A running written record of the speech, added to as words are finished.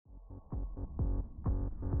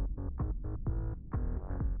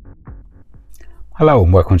Hello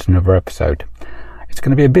and welcome to another episode. It's going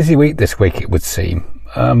to be a busy week this week, it would seem.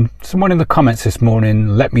 Someone in the comments this morning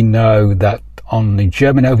let me know that on the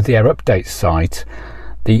German over-the-air update site,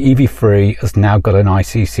 the EV3 has now got an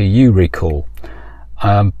ICCU recall.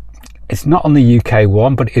 It's not on the UK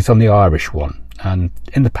one, but it's on the Irish one. And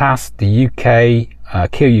in the past, the Kia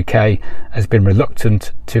UK has been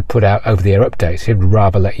reluctant to put out over-the-air updates. He'd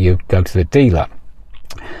rather let you go to the dealer.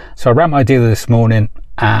 So I rang my dealer this morning,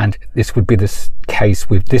 and this would be the case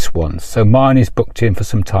with this one. So mine is booked in for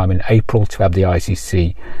some time in April to have the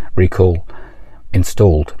ICC recall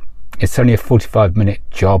installed. It's only a 45-minute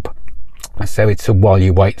job, so it's a while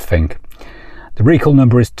you wait thing. The recall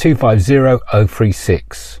number is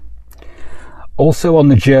 250036. Also on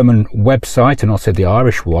the German website and also the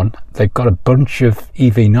Irish one, they've got a bunch of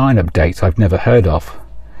EV9 updates I've never heard of.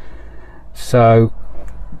 So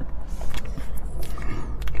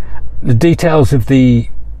the details of the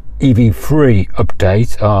EV3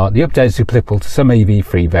 update are the updates applicable to some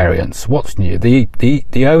EV3 variants. What's new? The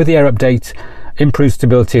over-the-air update improves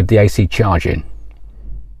stability of the AC charging.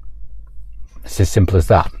 It's as simple as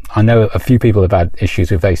that. I know a few people have had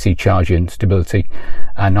issues with AC charging stability,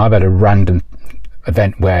 and I've had a random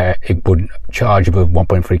event where it wouldn't charge above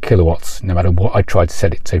 1.3 kilowatts no matter what I tried to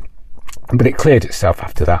set it to, but it cleared itself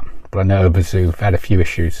after that. But I know others who've had a few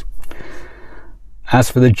issues. As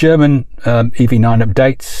for the German EV9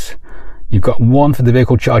 updates, you've got one for the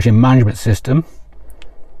vehicle charging management system,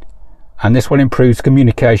 and this one improves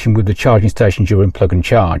communication with the charging station during plug and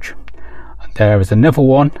charge. There is another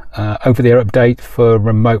one, over-the-air update for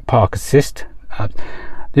remote park assist.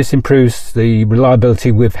 This improves the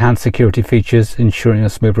reliability with hand security features, ensuring a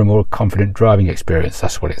smoother and more confident driving experience.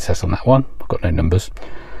 That's what it says on that one. I've got no numbers.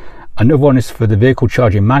 Another one is for the vehicle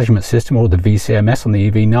charging management system, or the VCMS, on the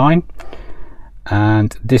EV9.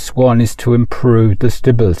 And this one is to improve the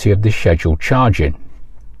stability of the scheduled charging.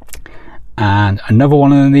 And another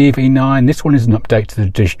one on the EV9, this one is an update to the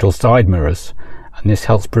digital side mirrors, and this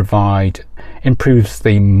improves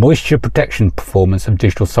the moisture protection performance of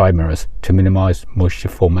digital side mirrors to minimize moisture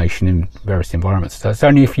formation in various environments. That's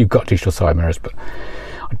only if you've got digital side mirrors, but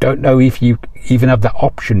I don't know if you even have that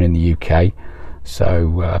option in the UK.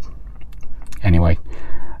 So anyway,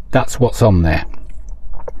 that's what's on there.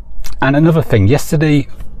 And another thing, yesterday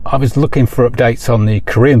I was looking for updates on the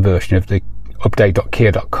Korean version of the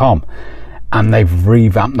update.kia.com, and they've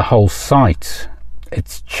revamped the whole site.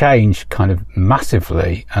 It's changed kind of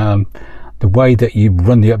massively. The way that you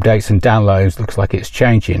run the updates and downloads looks like it's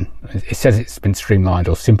changing. It says it's been streamlined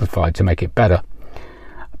or simplified to make it better,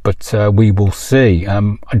 but we will see.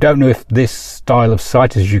 I don't know if this style of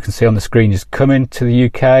site, as you can see on the screen, is coming to the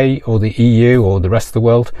UK or the EU or the rest of the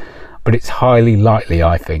world, but it's highly likely,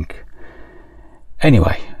 I think.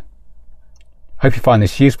 Anyway, hope you find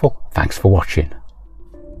this useful. Thanks for watching.